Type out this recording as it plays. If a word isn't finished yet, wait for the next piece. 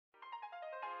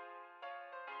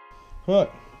Right,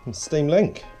 Steam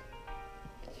Link.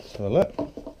 Let's have a look.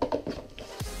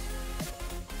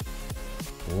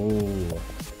 Ooh.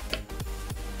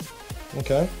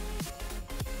 Okay.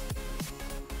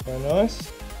 Very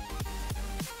nice.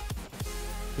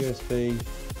 USB,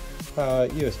 power,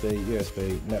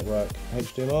 USB, network,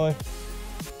 HDMI,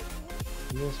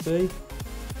 USB.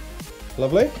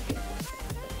 Lovely.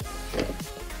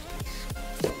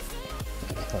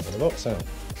 Out of the box out.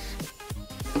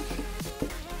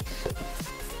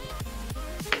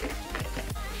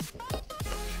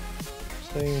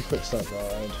 Steam quick start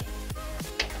guide.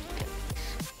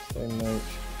 Steam Link.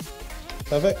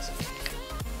 Perfect.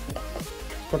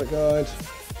 Product guide.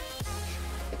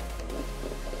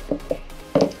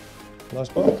 Nice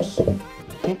box.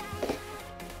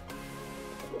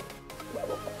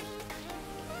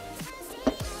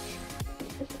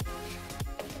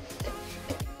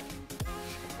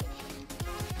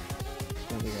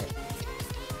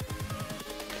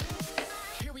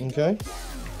 Okay.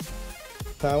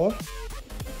 Power.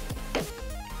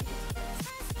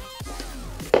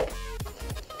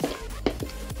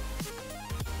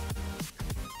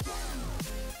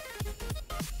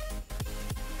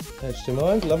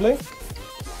 HDMI, lovely.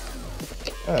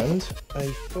 And a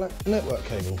flat network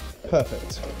cable.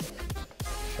 Perfect.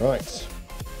 Right.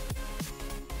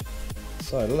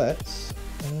 So let's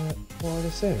wire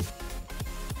this in.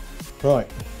 Right.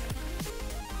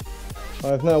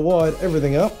 I've now wired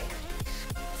everything up.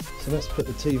 So let's put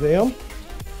the TV on.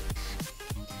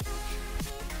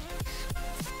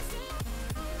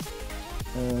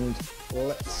 And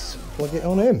let's plug it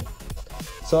on in.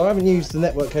 So I haven't used the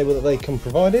network cable that they come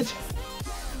provided.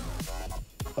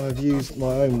 I've used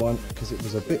my own one because it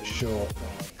was a bit short.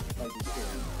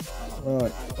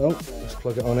 Right, well, let's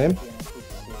plug it on in.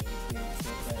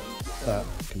 That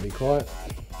can be quiet.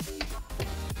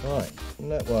 Right,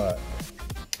 network.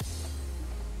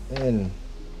 In.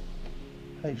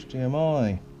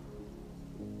 HDMI.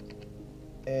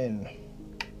 In.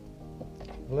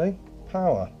 Lovely.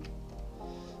 Power.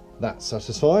 That's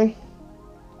satisfying.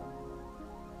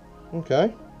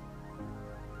 Okay.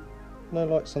 No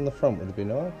lights on the front would be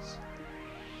nice.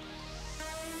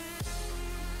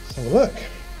 Let's have a look.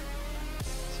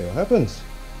 See what happens.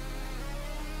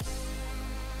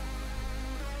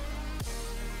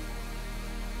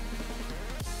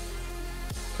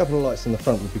 A couple of lights on the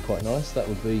front would be quite nice. That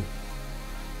would be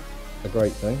a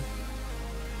great thing.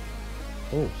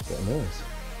 Oh, it's got a noise.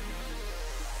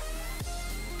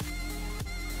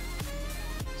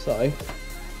 So,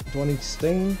 do I need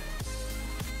steam?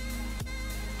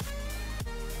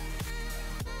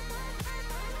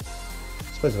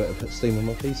 I suppose I better put steam on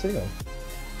my PC on.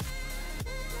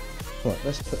 Right,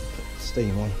 let's put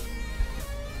steam on.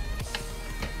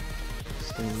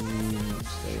 Steam.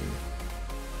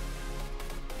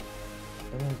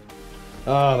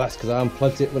 Ah, that's because I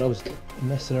unplugged it when I was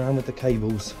messing around with the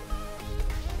cables.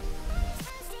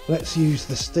 Let's use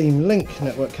the Steam Link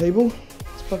network cable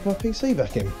to plug my PC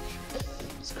back in.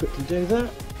 Let's quickly do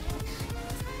that.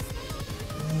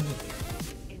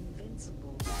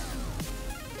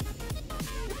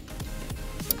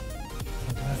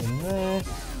 Plug that in there.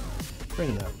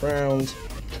 Bring that round.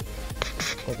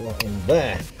 Plug that in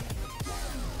there.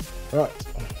 Right.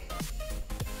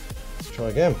 Let's try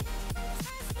again.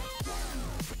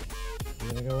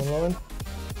 Gonna go online.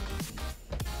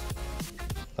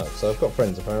 Oh, so I've got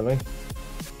friends apparently.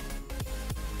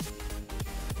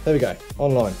 There we go,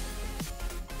 online.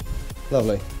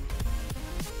 Lovely.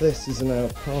 This is an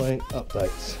Alpine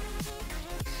update.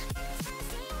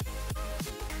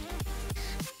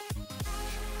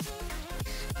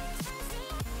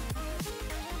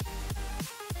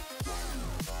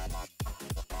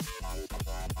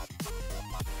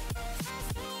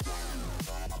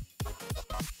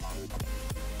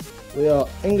 We are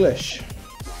English.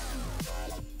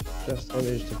 Just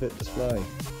image to fit display.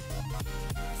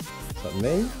 Is that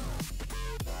me?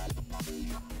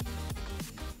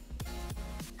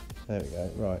 There we go,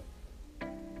 right.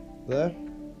 There.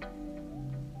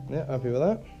 Yeah, happy with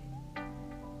that.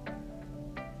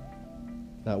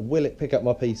 Now, will it pick up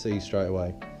my PC straight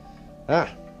away? Ah,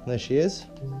 there she is.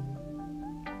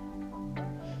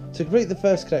 To complete the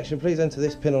first connection, please enter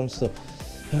this pin on store.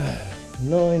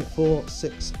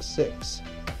 9466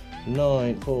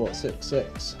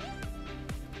 9466.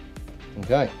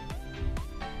 Okay.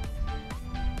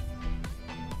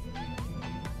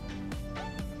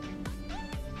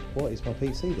 What is my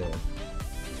PC doing?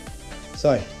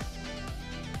 So,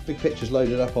 big picture's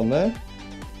loaded up on there,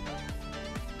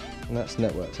 and that's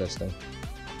network testing.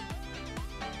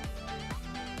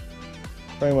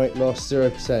 Frame rate loss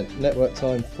 0%. Network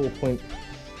time 4.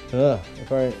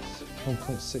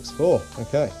 1.64,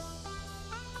 okay.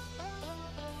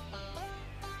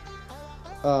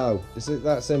 Oh, is it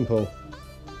that simple?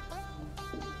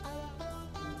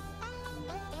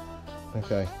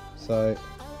 Okay, so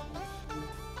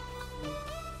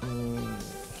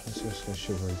let's just go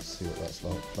sugar to see what that's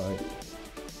like. Right.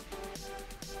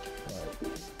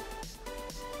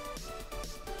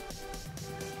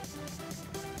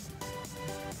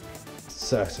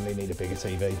 Certainly need a bigger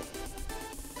TV.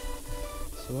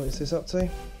 So what is this up to?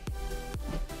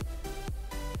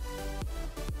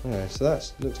 Okay, so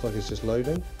that looks like it's just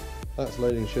loading. That's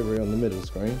loading Chivalry on the middle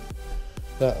screen.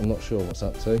 That I'm not sure what's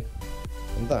up to.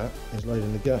 And that is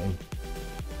loading the game.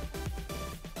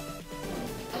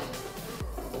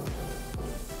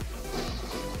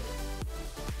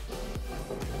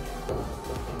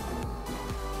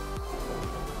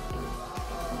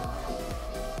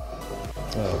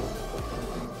 Oh.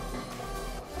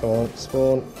 Come on,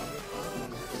 spawn.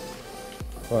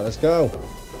 Right, let's go.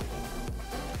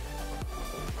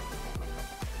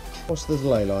 What's the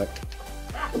delay like?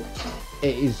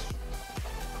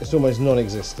 It's almost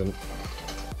non-existent.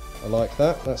 I like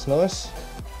that, that's nice.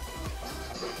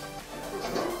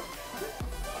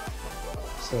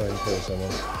 Still ain't kill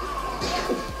someone.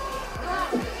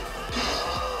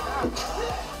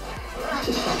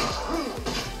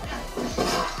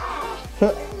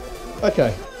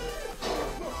 Okay.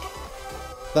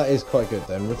 That is quite good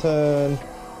then. Return.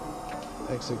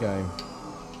 Exit game.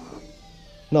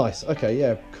 Nice, okay,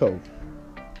 yeah, cool.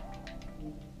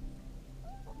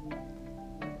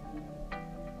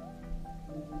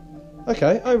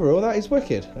 Okay, overall that is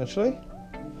wicked, actually.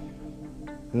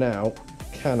 Now,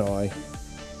 can I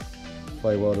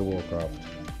play World of Warcraft?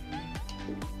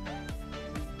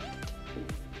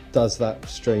 Does that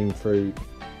stream through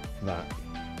that?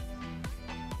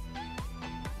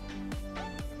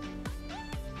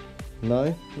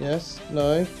 No? Yes?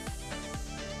 No?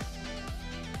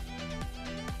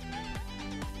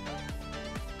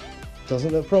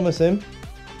 Doesn't look promising.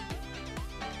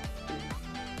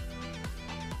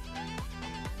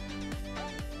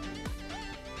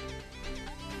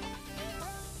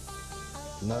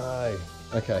 No.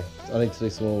 Okay, I need to do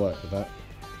some more work with that.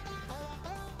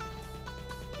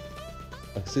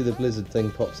 I can see the Blizzard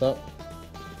thing pops up.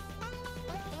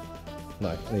 No,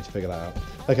 I need to figure that out.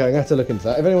 Okay, I'm going to have to look into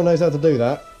that. If anyone knows how to do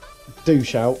that, do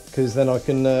shout, because then I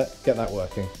can get that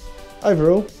working.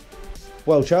 Overall,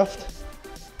 well chuffed.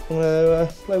 I'm going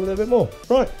to play with it a bit more.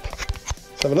 Right,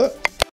 let's have a look.